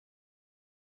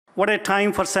What a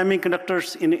time for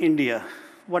semiconductors in India.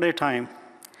 What a time.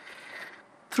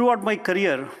 Throughout my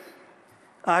career,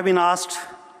 I have been asked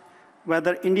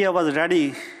whether India was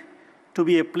ready to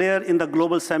be a player in the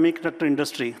global semiconductor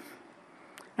industry.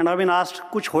 And I've been asked,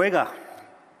 kuch hoega?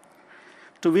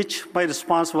 To which my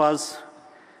response was,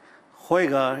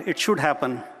 hoega, it should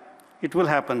happen, it will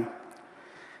happen.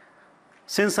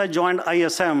 Since I joined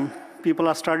ISM, people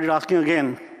have started asking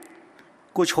again,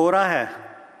 kuch ho raha hai?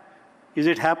 Is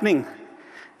it happening?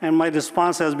 And my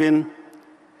response has been,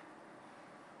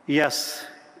 yes,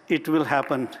 it will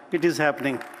happen. It is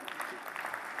happening.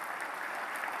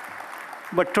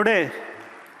 But today,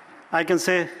 I can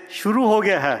say, shuru ho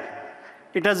gaya hai.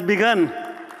 It has begun.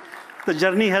 The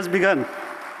journey has begun.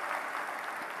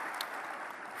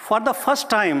 For the first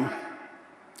time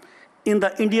in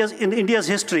India's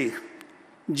history,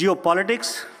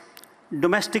 geopolitics,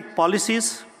 domestic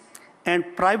policies,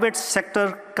 and private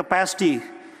sector capacity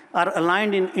are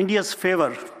aligned in India's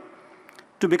favor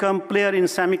to become player in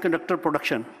semiconductor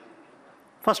production.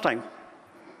 First time.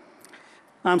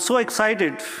 I'm so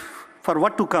excited for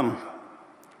what to come.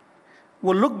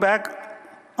 We'll look back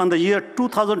on the year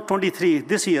 2023,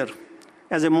 this year,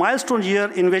 as a milestone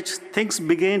year in which things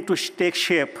began to take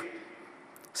shape,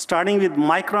 starting with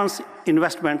Micron's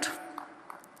investment